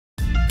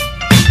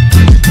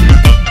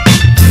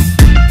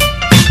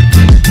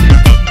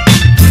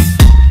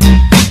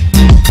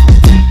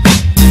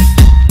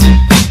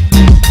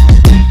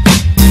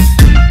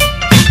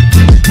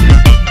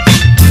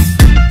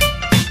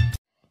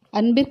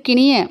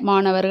அன்பிற்கினிய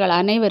மாணவர்கள்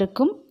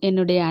அனைவருக்கும்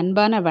என்னுடைய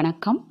அன்பான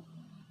வணக்கம்.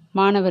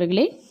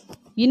 மாணவர்களே,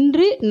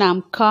 இன்று நாம்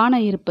காண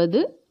இருப்பது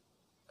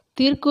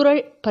திருக்குறள்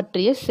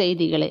பற்றிய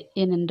செய்திகளை.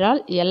 ஏனென்றால்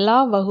எல்லா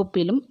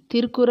வகுப்பிலும்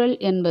திருக்குறள்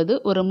என்பது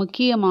ஒரு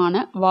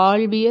முக்கியமான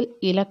வாழ்வியல்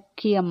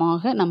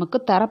இலக்கியமாக நமக்கு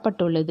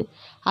தரப்பட்டுள்ளது.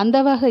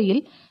 அந்த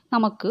வகையில்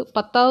நமக்கு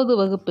 10வது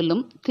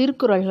வகுப்பிலும்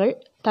திருக்குறள்கள்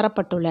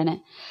தரப்பட்டுள்ளன.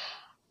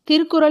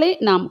 திருக்குறளை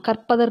நாம்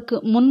கற்பதற்கு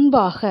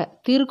முன்பாக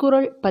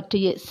திருக்குறள்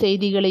பற்றிய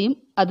செய்திகளையும்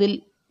அதில்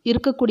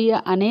இருக்கக்கூடிய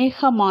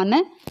அநேகமான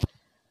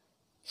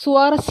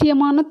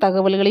சுவாரஸ்யமான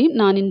தகவல்களையும்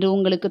நான் இன்று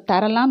உங்களுக்கு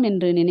தரலாம்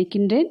என்று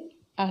நினைக்கின்றேன்.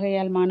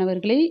 ஆகையால்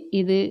மாணவர்களே,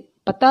 இது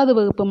 10வது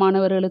வகுப்பு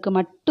மாணவர்களுக்கு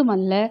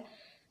மட்டுமல்ல,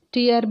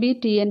 டிஆர்பி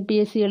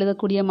டிஎன்பிஎஸ்சி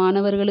எழுதக்கூடிய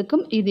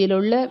மாணவர்களுக்கும் இதில்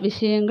உள்ள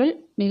விஷயங்கள்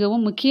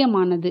மிகவும்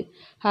முக்கியமானது.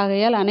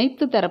 ஆகையால்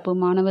அனைத்து தரப்பு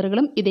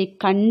மாணவர்களும் இதை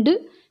கண்டு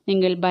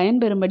நீங்கள்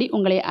பயன்பெறும்படி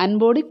உங்களை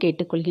அன்போடு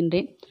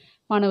கேட்டுக்கொள்கின்றேன்.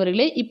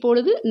 மாணவர்களே,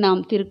 இப்பொழுது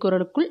நாம்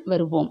திருக்குறளுக்குள்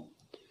வருவோம்.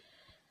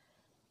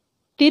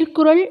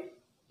 திருக்குறள்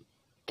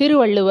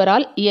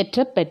திருவள்ளுவரால்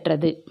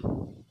இயற்றப்பெற்றது.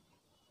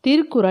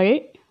 திருக்குறள்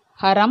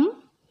அறம்,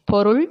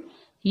 பொருள்,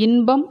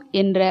 இன்பம்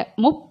என்ற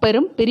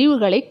முப்பெரும்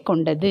பிரிவுகளை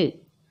கொண்டது.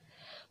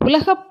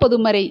 உலகப்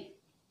பொதுமறை,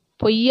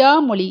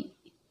 பொய்யாமொழி,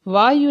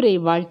 வாயுரை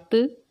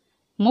வாழ்த்து,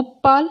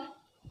 முப்பால்,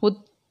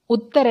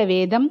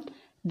 உத்தரவேதம்,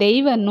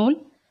 தெய்வ நூல்,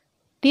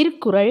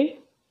 திருக்குறள்,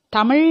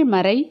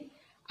 தமிழ்மறை,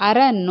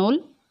 அறநூல்,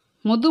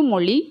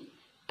 முதுமொழி,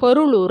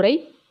 பொருளுரை,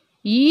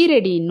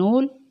 ஈரடி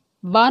நூல்,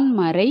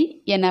 வான்மறை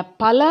என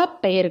பல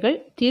பெயர்கள்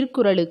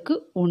திருக்குறளுக்கு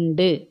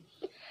உண்டு.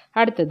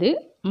 அடுத்தது,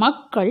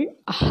 மக்கள்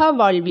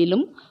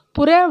அகவாழ்விலும்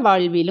புற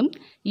வாழ்விலும்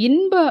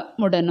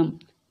இன்பமுடனும்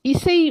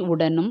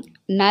இசையுடனும்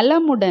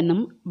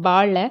நலமுடனும்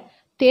வாழ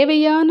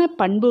தேவையான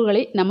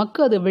பண்புகளை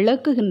நமக்கு அது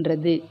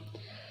விளக்குகின்றது.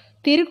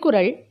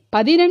 திருக்குறள்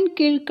 14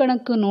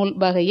 கீழ்க்கணக்கு நூல்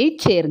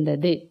வகையைச்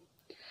சேர்ந்தது.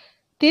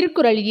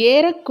 திருக்குறள்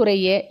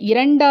ஏறக்குறைய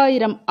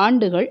 2000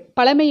 ஆண்டுகள்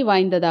பழமை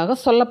வாய்ந்ததாக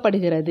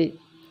சொல்லப்படுகிறது.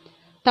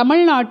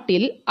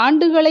 தமிழ்நாட்டில்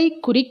ஆண்டுகளை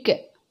குறிக்க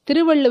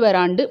திருவள்ளுவர்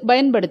ஆண்டு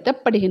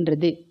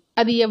பயன்படுத்தப்படுகின்றது.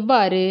 அது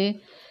எவ்வாறு?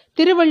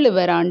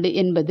 திருவள்ளுவர் ஆண்டு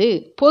என்பது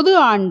பொது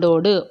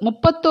ஆண்டோடு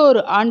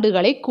 31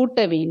 ஆண்டுகளை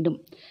கூட்ட வேண்டும்.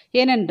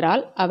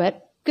 ஏனென்றால் அவர்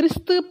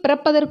கிறிஸ்து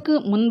பிறப்பதற்கு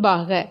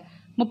முன்பாக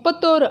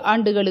 31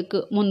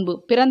 ஆண்டுகளுக்கு முன்பு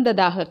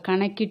பிறந்ததாக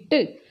கணக்கிட்டு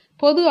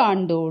பொது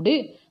ஆண்டோடு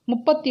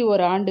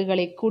 31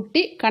 ஆண்டுகளை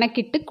கூட்டி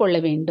கணக்கிட்டு கொள்ள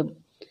வேண்டும்.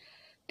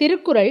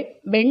 திருக்குறள்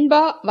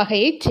வெண்பா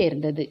வகையைச்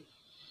சேர்ந்தது.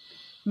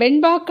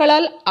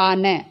 வெண்பாக்களால்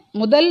ஆன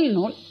முதல்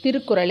நூல்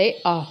திருக்குறளே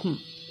ஆகும்.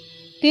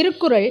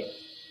 திருக்குறள்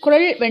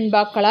குறள்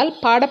வெண்பாக்களால்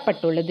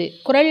பாடப்பட்டுள்ளது.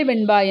 குறள்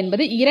வெண்பா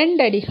என்பது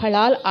 2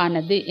 அடிகளால்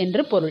ஆனது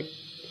என்று பொருள்.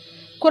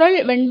 குறள்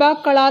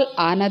வெண்பாக்களால்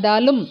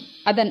ஆனதாலும்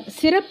அதன்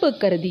சிறப்பு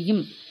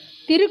கருதியும்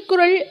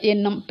திருக்குறள்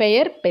என்னும்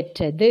பெயர்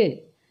பெற்றது.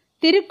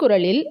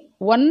 திருக்குறளில்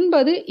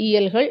 9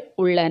 இயல்கள்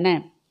உள்ளன.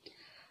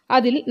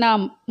 அதில்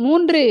நாம்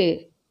 3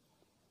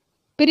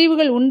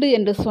 பிரிவுகள் உண்டு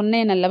என்று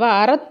சொன்னேன் அல்லவா?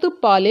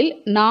 அறத்துப்பாலில்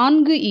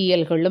 4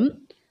 இயல்களும்,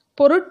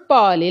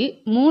 பொருட்பாலில்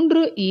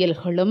 3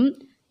 இயல்களும்,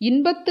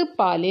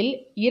 இன்பத்துப்பாலில்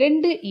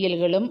 2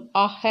 இயல்களும்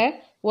ஆக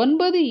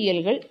 9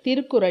 இயல்கள்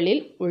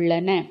திருக்குறளில்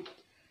உள்ளன.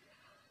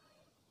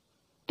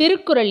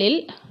 திருக்குறளில்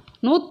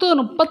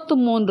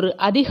 133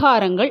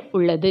 அதிகாரங்கள்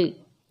உள்ளது.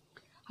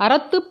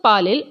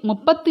 அறத்துப்பாலில்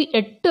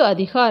 38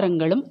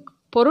 அதிகாரங்களும்,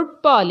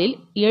 பொருட்பாலில்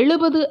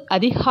 70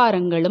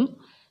 அதிகாரங்களும்,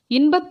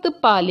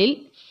 இன்பத்துப்பாலில்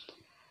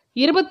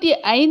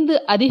 25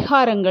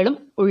 அதிகாரங்களும்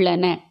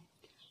உள்ளன.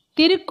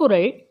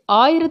 திருக்குறள்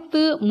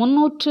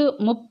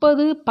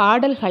 1330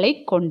 பாடல்களை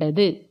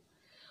கொண்டது.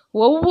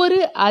 ஒவ்வொரு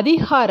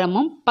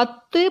அதிகாரமும்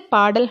 10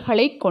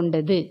 பாடல்களை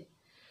கொண்டது.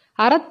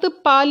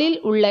 அறத்துப்பாலில்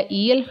உள்ள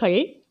இயல்கள்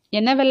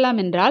என்னவெல்லாம்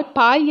என்றால்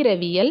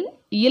பாயிரவியல்,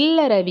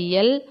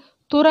 இல்லறவியல்,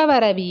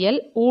 துறவறவியல்,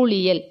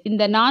 ஊழியல்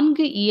இந்த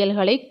 4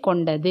 இயல்களை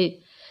கொண்டது.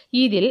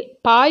 இதில்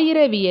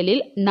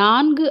பாயிரவியலில்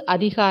 4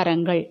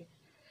 அதிகாரங்கள்.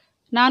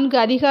 4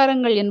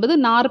 அதிகாரங்கள் என்பது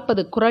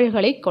 40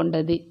 குறள்களை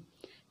கொண்டது.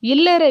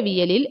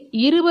 இல்லறவியலில்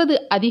 20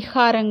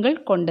 அதிகாரங்கள்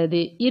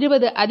கொண்டது.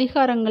 20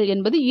 அதிகாரங்கள்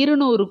என்பது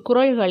 200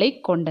 குறள்களை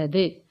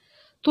கொண்டது.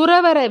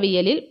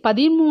 துறவறவியலில்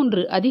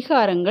 13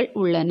 அதிகாரங்கள்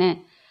உள்ளன.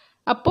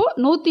 அப்போ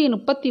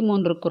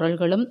 133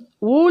 குறள்களும்.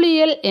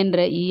 ஊழியல்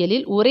என்ற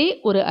இயலில் ஒரே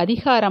ஒரு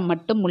அதிகாரம்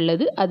மட்டும்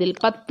உள்ளது. அதில்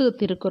 10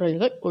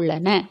 திருக்குறள்கள்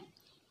உள்ளன.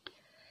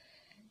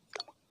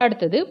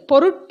 அடுத்தது,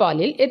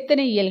 பொருட்பாலில்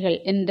எத்தனை இயல்கள்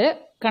என்ற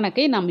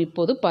கணக்கை நாம்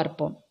இப்போது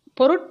பார்ப்போம்.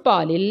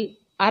 பொருட்பாலில்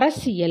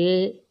அரசியல்,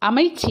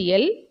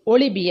 அமைச்சியல்,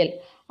 ஒளிபியல்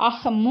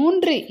ஆக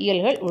 3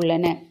 இயல்கள்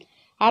உள்ளன.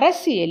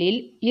 அரசியலில்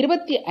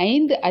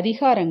 25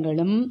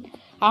 அதிகாரங்களும்,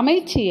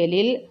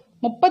 அமைச்சியலில்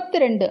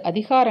 32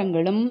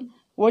 அதிகாரங்களும்,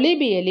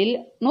 ஒளிபியலில்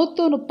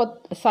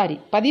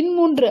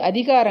 13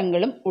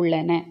 அதிகாரங்களும்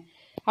உள்ளன.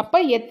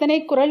 அப்ப எத்தனை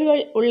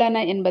குறள்கள்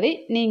உள்ளன என்பதை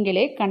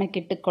நீங்களே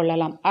கணக்கிட்டு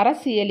கொள்ளலாம்.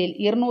 அரசியலில்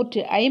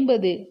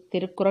 250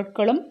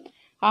 திருக்குறட்களும்,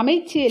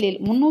 அமைச்சியலில்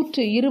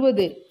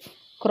 320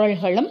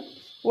 குறள்களும்,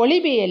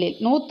 ஒளிபியலில்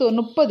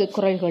 130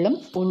 குறள்களும்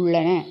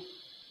உள்ளன.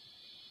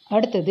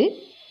 அடுத்தது,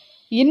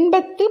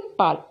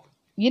 இன்பத்துப்பால்.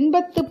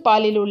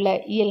 இன்பத்துப்பாலில் உள்ள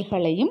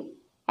இயல்களையும்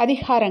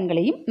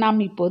அதிகாரங்களையும் நாம்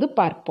இப்போது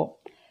பார்ப்போம்.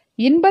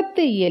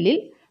 இன்பத்து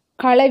இயலில்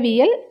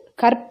களவியல்,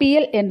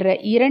 கற்பியல் என்ற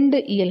 2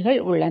 இயல்கள்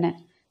உள்ளன.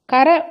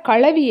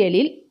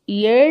 களவியலில்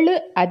 7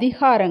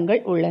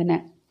 அதிகாரங்கள் உள்ளன,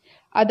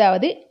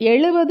 அதாவது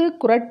 70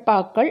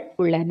 குறட்பாக்கள்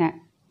உள்ளன.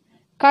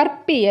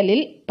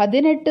 கற்பியலில்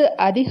 18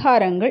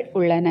 அதிகாரங்கள்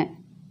உள்ளன,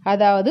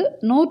 அதாவது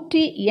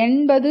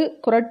 180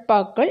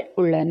 குறட்பாக்கள்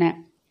உள்ளன.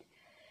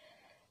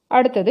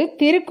 அடுத்தது,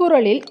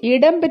 திருக்குறளில்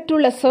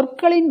இடம்பெற்றுள்ள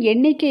சொற்களின்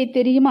எண்ணிக்கை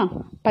தெரியுமா?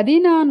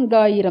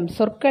 14,000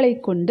 சொற்களை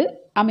கொண்டு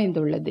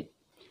அமைந்துள்ளது.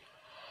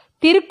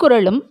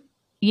 திருக்குறளும்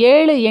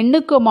 7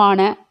 எண்ணுக்குமான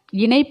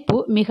இணைப்பு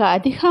மிக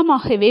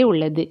அதிகமாகவே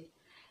உள்ளது.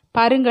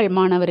 பாருங்கள்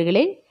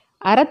மாணவர்களே,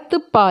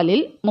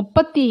 அறத்துப்பாலில்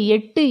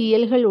 38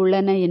 இயல்கள்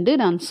உள்ளன என்று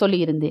நான்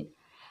சொல்லியிருந்தேன்.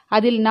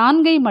 அதில்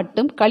 4ஐ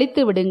மட்டும்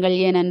கழித்து விடுங்கள்,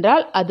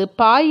 ஏனென்றால் அது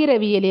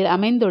பாயிரவியலில்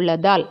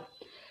அமைந்துள்ளதால்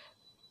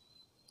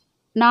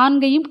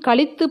 4ஐயும்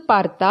கழித்து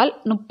பார்த்தால்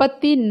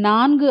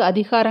 34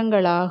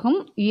 அதிகாரங்களாகும்,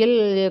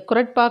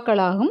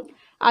 குறட்பாக்களாகும்.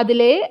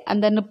 அதிலே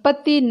அந்த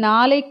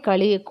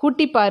 34ஐ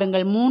கூட்டி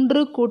பாருங்கள்,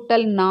 3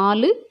 கூட்டல்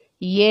 4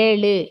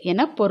 7 என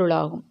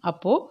பொருளாகும்.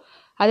 அப்போது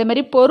அதே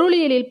மாதிரி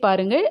பொருளியலில்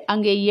பாருங்கள்,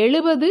 அங்கே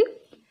 70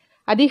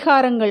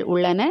 அதிகாரங்கள்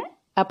உள்ளன.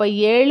 அப்போ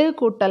 7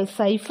 கூட்டல்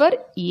 0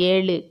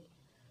 7.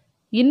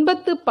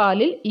 இன்பத்து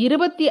பாலில்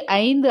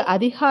 25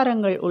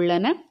 அதிகாரங்கள்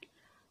உள்ளன.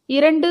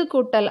 2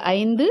 கூட்டல்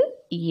 5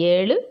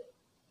 7.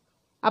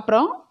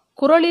 அப்புறம்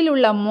குறளில்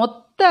உள்ள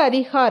மொத்த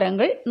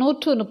அதிகாரங்கள்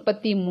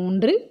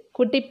 133.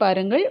 கூட்டி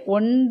பாருங்கள்,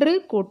 1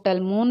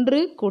 கூட்டல் 3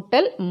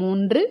 கூட்டல்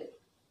 3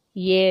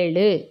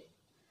 7.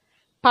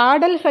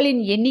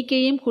 பாடல்களின்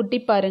எண்ணிக்கையும் கூட்டி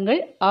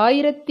பாருங்கள்,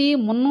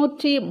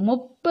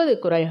 1330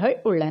 குறள்கள்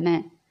உள்ளன.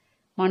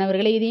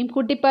 மாணவர்களை இதையும்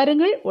கூட்டி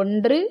பாருங்கள்,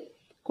 1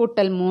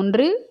 கூட்டல்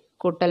 3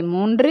 கூட்டல்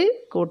 3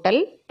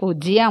 கூட்டல்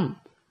 0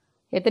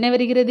 எத்தனை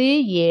வருகிறது?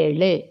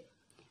 7.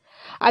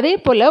 அதே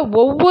போல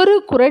ஒவ்வொரு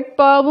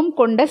குறட்பாவும்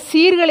கொண்ட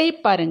சீர்களை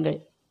பாருங்கள்.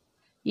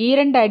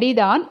 2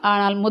 அடிதான்,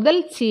 ஆனால்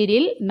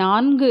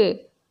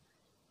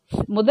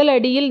முதல்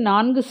அடியில்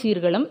 4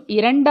 சீர்களும்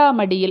 2ஆம்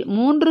அடியில்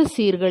 3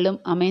 சீர்களும்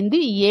அமைந்து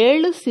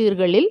 7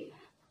 சீர்களில்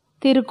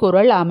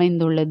திருக்குறள்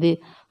அமைந்துள்ளது.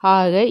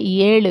 ஆக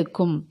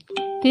 7க்கும்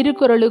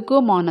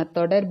திருக்குறளுக்குமான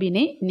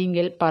தொடர்பினை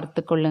நீங்கள்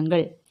பார்த்து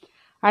கொள்ளுங்கள்.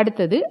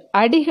 அடுத்தது,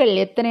 அடிகள்.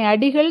 எத்தனை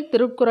அடிகள்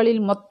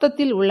திருக்குறளில்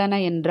மொத்தத்தில் உள்ளன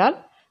என்றால்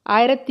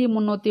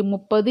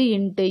 1330 ×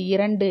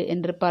 2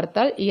 என்று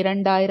பார்த்தால்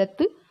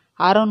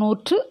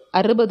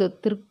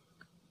 2660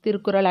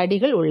 திருக்குறள்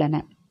அடிகள் உள்ளன.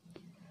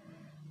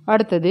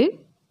 அடுத்தது,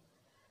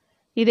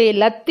 இதை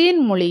லத்தீன்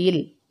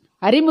மொழியில்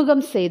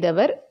அறிமுகம்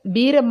செய்தவர்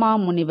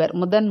வீரமாமுனிவர்.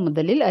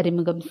 முதலில்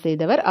அறிமுகம்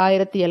செய்தவர்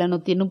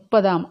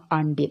 1730ஆம்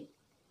ஆண்டில்.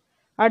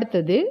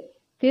 அடுத்தது,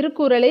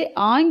 திருக்குறளை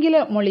ஆங்கில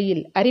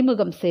மொழியில்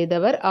அறிமுகம்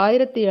செய்தவர்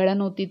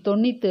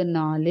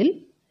 1794இல்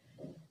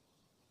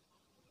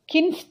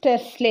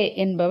கின்ஸ்டர்ஸ்லே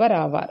என்பவர்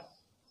ஆவார்.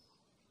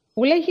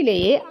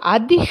 உலகிலேயே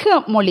அதிக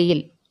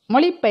மொழியில்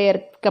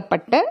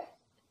மொழிபெயர்க்கப்பட்ட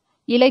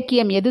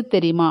இலக்கியம் எது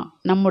தெரியுமா?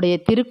 நம்முடைய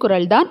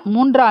திருக்குறள் தான்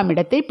 3ஆம்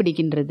இடத்தை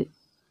பிடிக்கின்றது.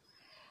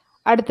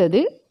 அடுத்தது,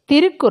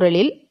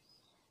 திருக்குறளில்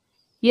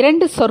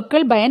 2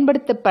 சொற்கள்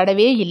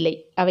பயன்படுத்தப்படவே இல்லை.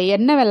 அவை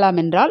என்னவெல்லாம்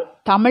என்றால்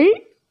தமிழ்,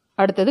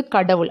 அடுத்தது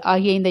கடவுள்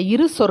ஆகிய இந்த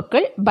 2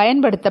 சொற்கள்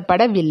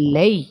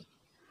பயன்படுத்தப்படவில்லை.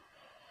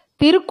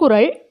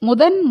 திருக்குறள்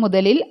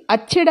முதலில்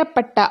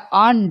அச்சிடப்பட்ட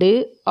ஆண்டு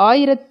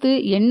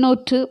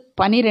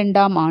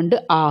 1812ஆம் ஆண்டு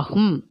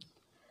ஆகும்.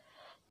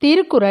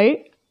 திருக்குறள்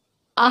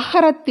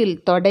அகரத்தில்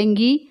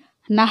தொடங்கி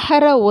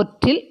நகர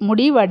ஒற்றில்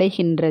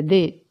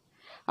முடிவடைகின்றது.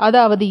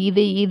 அதாவது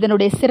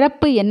இதனுடைய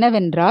சிறப்பு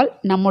என்னவென்றால்,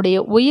 நம்முடைய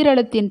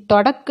உயிரெழுத்தின்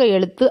தொடக்க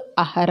எழுத்து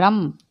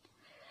அகரம்,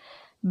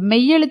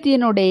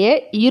 மெய்யெழுத்தினுடைய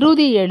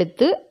இறுதி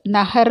எழுத்து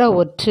நகர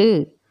ஒற்று.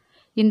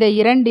 இந்த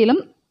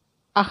 2லும்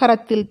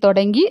அகரத்தில்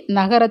தொடங்கி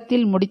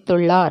நகரத்தில்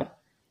முடித்துள்ளார்.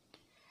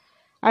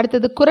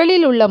 அடுத்தது,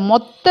 குறளில் உள்ள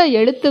மொத்த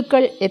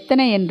எழுத்துக்கள்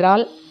எத்தனை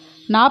என்றால்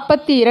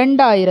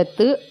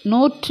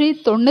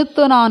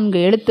 42,194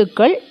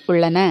 எழுத்துக்கள்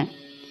உள்ளன.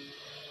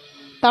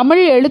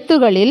 தமிழ்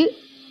எழுத்துகளில்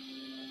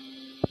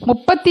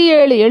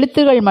 37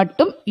 எழுத்துகள்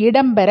மட்டும்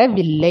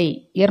இடம்பெறவில்லை.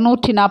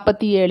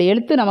 247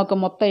 எழுத்து நமக்கு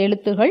மொத்த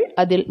எழுத்துகள்,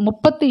 அதில்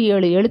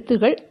 37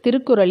 எழுத்துகள்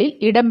திருக்குறளில்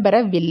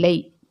இடம்பெறவில்லை.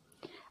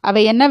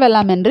 அவை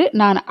என்னவெல்லாம் என்று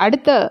நான்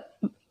அடுத்த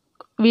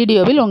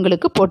வீடியோவில்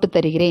உங்களுக்கு போட்டு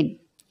தருகிறேன்.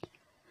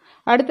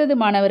 அடுத்தது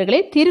மாணவர்களே,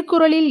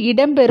 திருக்குறளில்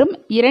இடம்பெறும்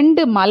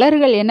 2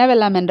 மலர்கள்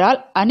என்னவெல்லாம் என்றால்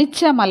அனிச்ச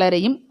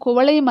மலரையும்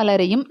குவளை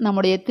மலரையும்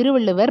நம்முடைய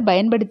திருவள்ளுவர்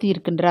பயன்படுத்தி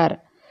இருக்கின்றார்.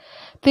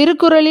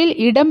 திருக்குறளில்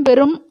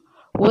இடம்பெறும்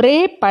ஒரே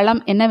பழம்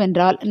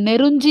என்னவென்றால்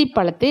நெருஞ்சி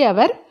பழத்தை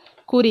அவர்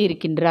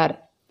கூறியிருக்கின்றார்.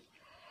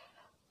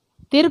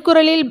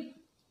 திருக்குறளில்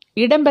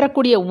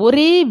இடம்பெறக்கூடிய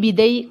ஒரே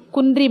விதை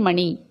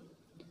குன்றிமணி.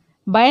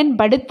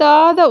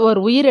 பயன்படுத்தாத ஒரு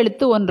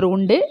உயிரெழுத்து ஒன்று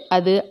உண்டு,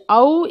 அது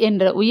ஔ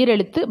என்ற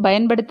உயிரெழுத்து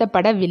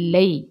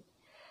பயன்படுத்தப்படவில்லை.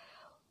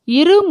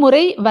 2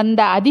 முறை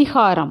வந்த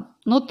அதிகாரம்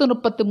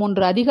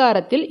 133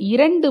 அதிகாரத்தில்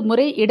 2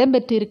 முறை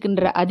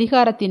இடம்பெற்றிருக்கின்ற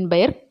அதிகாரத்தின்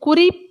பெயர்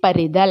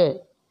குறிப்பறிதல்.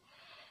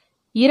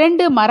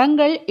 2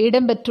 மரங்கள்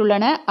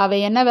இடம்பெற்றுள்ளன. அவை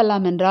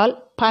என்னவெல்லாம் என்றால்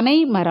பனை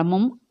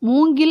மரமும்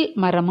மூங்கில்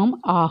மரமும்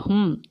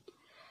ஆகும்.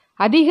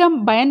 அதிகம்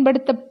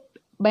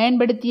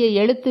பயன்படுத்திய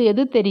எழுத்து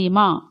எது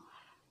தெரியுமா?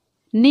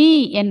 நீ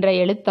என்ற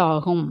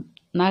எழுத்தாகும்.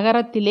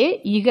 நகரத்திலே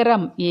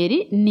இகரம் ஏறி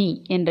நீ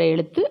என்ற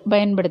எழுத்து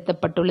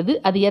பயன்படுத்தப்பட்டுள்ளது.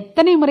 அது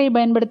எத்தனை முறை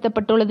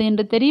பயன்படுத்தப்பட்டுள்ளது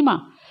என்று தெரியுமா?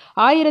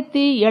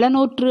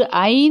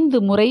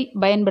 1705 முறை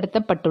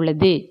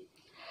பயன்படுத்தப்பட்டுள்ளது.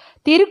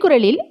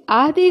 திருக்குறளில்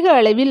அதிக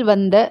அளவில்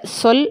வந்த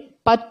சொல்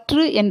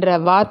பற்று என்ற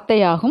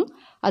வார்த்தையாகும்.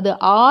 அது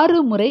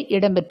 6 முறை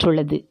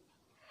இடம்பெற்றுள்ளது.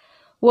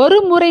 ஒரு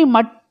முறை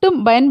மட்டும்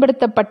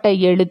பயன்படுத்தப்பட்ட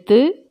எழுத்து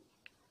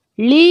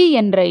லீ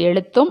என்ற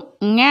எழுத்தும்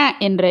ங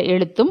என்ற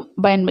எழுத்தும்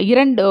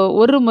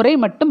ஒரு முறை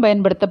மட்டும்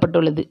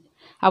பயன்படுத்தப்பட்டுள்ளது.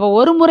 அப்போ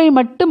ஒரு முறை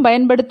மட்டும்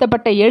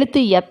பயன்படுத்தப்பட்ட எழுத்து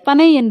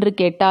எத்தனை என்று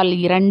கேட்டால்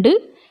 2.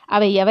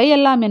 அவை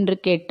எவையெல்லாம் என்று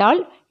கேட்டால்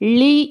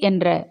லீ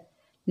என்ற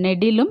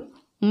நெடிலும்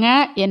ங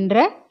என்ற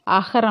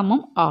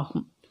அகரமும்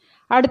ஆகும்.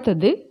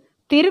 அடுத்தது,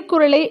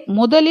 திருக்குறளை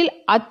முதலில்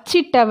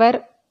அச்சிட்டவர்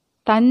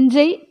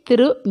தஞ்சை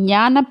திரு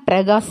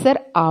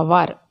ஞானப்பிரகாசர்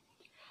ஆவார்.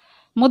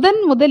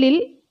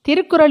 முதலில்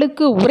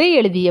திருக்குறளுக்கு உரை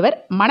எழுதியவர்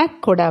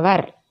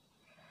மணக்குடவர்.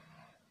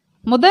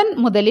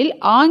 முதலில்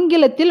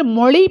ஆங்கிலத்தில்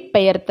மொழி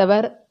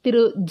பெயர்த்தவர்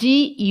திரு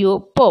G.U.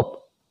 போப்.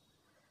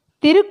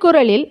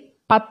 திருக்குறளில்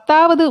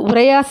 10வது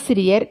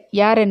உரையாசிரியர்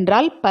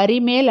யாரென்றால்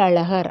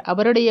பரிமேலழகர்.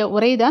 அவருடைய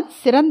உரைதான்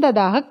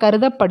சிறந்ததாக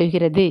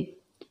கருதப்படுகிறது.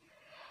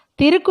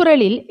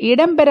 திருக்குறளில்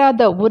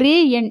இடம்பெறாத ஒரே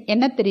எண்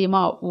என்ன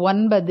தெரியுமா?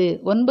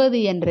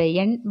 9 என்ற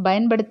எண்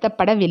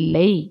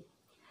பயன்படுத்தப்படவில்லை.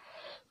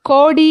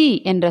 கோடி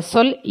என்ற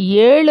சொல்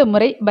 7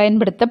 முறை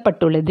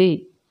பயன்படுத்தப்பட்டுள்ளது.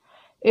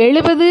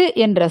 70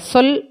 என்ற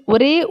சொல்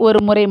ஒரே ஒரு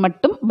முறை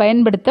மட்டும்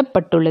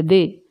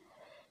பயன்படுத்தப்பட்டுள்ளது.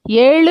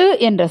 7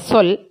 என்ற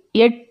சொல்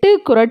 8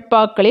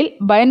 குறட்பாக்களில்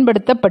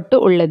பயன்படுத்தப்பட்டு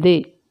உள்ளது.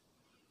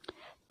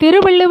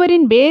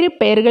 திருவள்ளுவரின் வேறு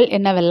பெயர்கள்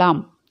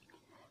என்னவெல்லாம்?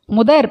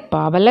 முதற்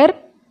பாவலர்,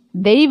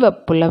 தெய்வ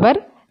புலவர்,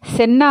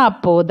 சென்னா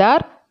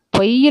போதார்,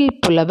 பொய்யில்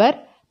புலவர்,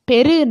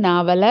 பெரு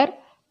நாவலர்,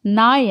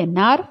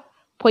 நாயனார்,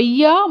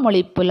 பொய்யா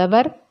மொழி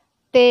புலவர்,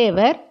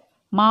 தேவர்,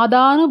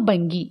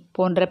 மாதானுபங்கி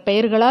போன்ற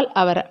பெயர்களால்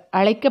அவர்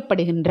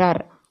அழைக்கப்படுகின்றார்.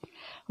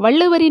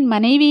 வள்ளுவரின்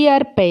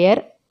மனைவியார்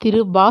பெயர்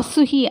திரு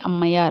வாசுகி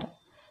அம்மையார்.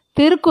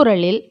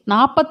 திருக்குறளில்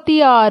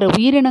 46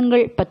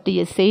 உயிரினங்கள் பற்றிய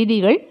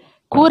செய்திகள்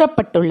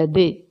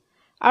கூறப்பட்டுள்ளது.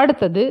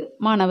 அடுத்தது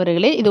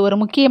மாணவர்களே, இது ஒரு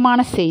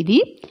முக்கியமான செய்தி.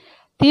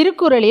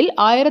 திருக்குறளில்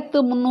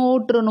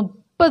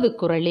 1330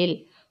 குறளில்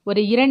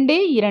ஒரு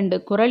 2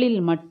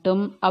 குறளில்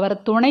மட்டும் அவர்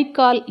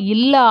துணைக்கால்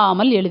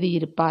இல்லாமல்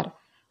எழுதியிருப்பார்.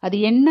 அது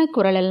என்ன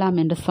குறளெல்லாம்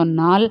என்று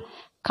சொன்னால்,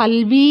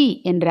 கல்வி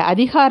என்ற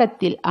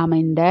அதிகாரத்தில்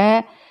அமைந்த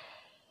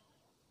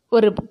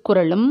ஒரு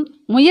குறளும்,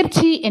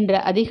 முயற்சி என்ற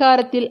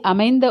அதிகாரத்தில்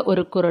அமைந்த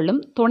ஒரு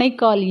குறளும்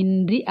துணைக்கால்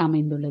இன்றி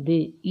அமைந்துள்ளது.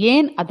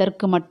 ஏன்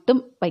அதற்கு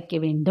மட்டும் வைக்க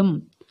வேண்டும்?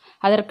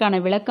 அதற்கான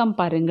விளக்கம்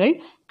பாருங்கள்.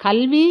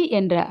 கல்வி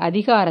என்ற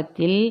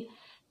அதிகாரத்தில்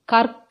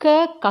கற்க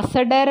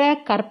கசடர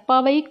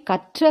கற்பவை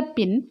கற்ற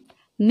பின்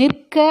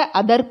நிற்க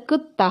அதற்கு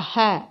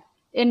தக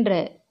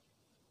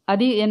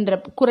என்ற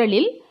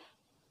குறளில்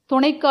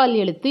துணைக்கால்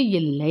எழுத்து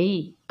இல்லை.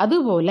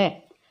 அதுபோல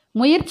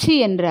முயற்சி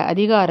என்ற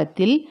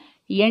அதிகாரத்தில்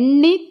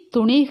எண்ணி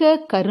துணிக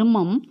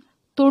கருமம்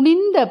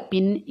துணிந்த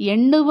பின்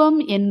எண்ணுவம்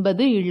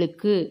என்பது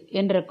இழுக்கு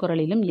என்ற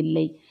குறளிலும்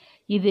இல்லை.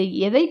 இது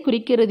எதை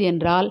குறிக்கிறது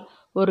என்றால்,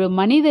 ஒரு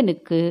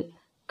மனிதனுக்கு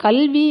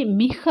கல்வி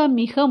மிக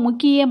மிக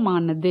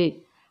முக்கியமானது.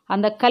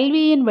 அந்த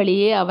கல்வியின்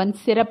வழியே அவன்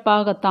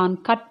சிறப்பாக, தான்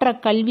கற்ற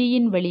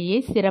கல்வியின் வழியே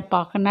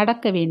சிறப்பாக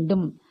நடக்க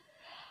வேண்டும்.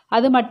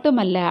 அது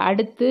மட்டுமல்ல,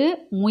 அடுத்து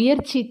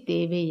முயற்சி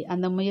தேவை.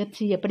 அந்த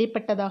முயற்சி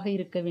எப்படிப்பட்டதாக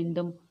இருக்க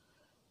வேண்டும்?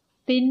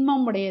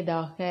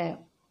 திண்மமுடையதாக,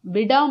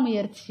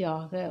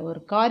 விடாமுயற்சியாக. ஒரு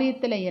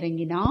காரியத்தில்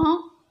இறங்கினா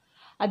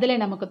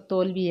அதில் நமக்கு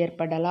தோல்வி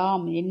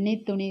ஏற்படலாம். எண்ணி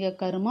துணிக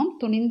கருமம்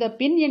துணிந்த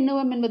பின்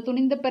எண்ணுவோம் என்பது,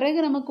 துணிந்த பிறகு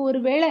நமக்கு ஒரு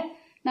வேளை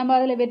நம்ம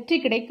அதில் வெற்றி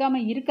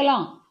கிடைக்காம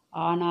இருக்கலாம்.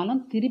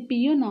 ஆனாலும்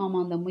திருப்பியும் நாம்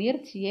அந்த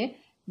முயற்சியை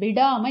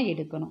விடாமல்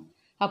எடுக்கணும்.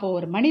 அப்போ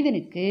ஒரு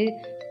மனிதனுக்கு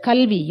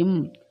கல்வியும்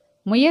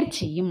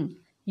முயற்சியும்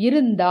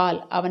இருந்தால்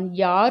அவன்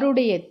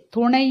யாருடைய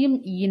துணையும்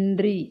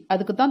இன்றி,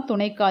 அதுக்கு தான்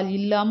துணைக்கால்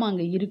இல்லாமல்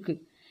அங்கே இருக்கு,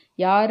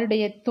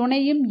 யாருடைய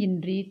துணையும்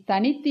இன்றி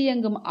தனித்து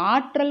இயங்கும்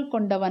ஆற்றல்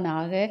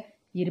கொண்டவனாக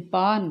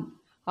இருப்பான்,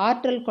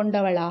 ஆற்றல்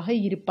கொண்டவளாக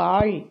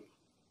இருப்பாள்.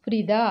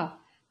 புரியுதா?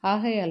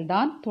 ஆகையால்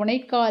தான்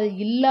துணைக்கால்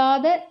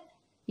இல்லாத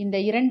இந்த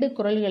 2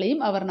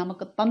 குறள்களையும் அவர்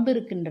நமக்கு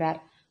தந்திருக்கின்றார்.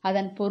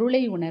 அதன்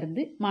பொருளை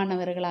உணர்ந்து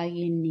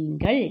மாணவர்களாகிய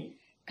நீங்கள்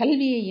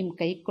கல்வியையும்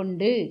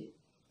கைக்கொண்டு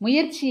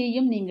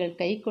முயற்சியையும் நீங்கள்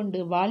கைக்கொண்டு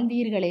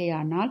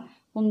வாழ்ந்தீர்களேயானால்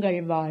உங்கள்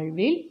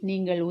வாழ்வில்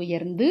நீங்கள்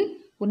உயர்ந்து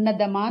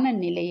உன்னதமான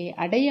நிலையை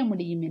அடைய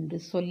முடியும் என்று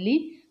சொல்லி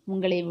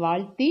உங்களை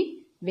வாழ்த்தி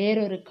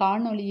வேறொரு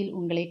காணொளியில்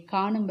உங்களை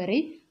காணும் வரை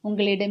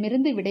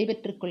உங்களிடமிருந்து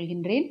விடைபெற்றுக்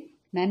கொள்கின்றேன்.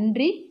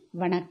 நன்றி,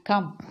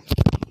 வணக்கம்.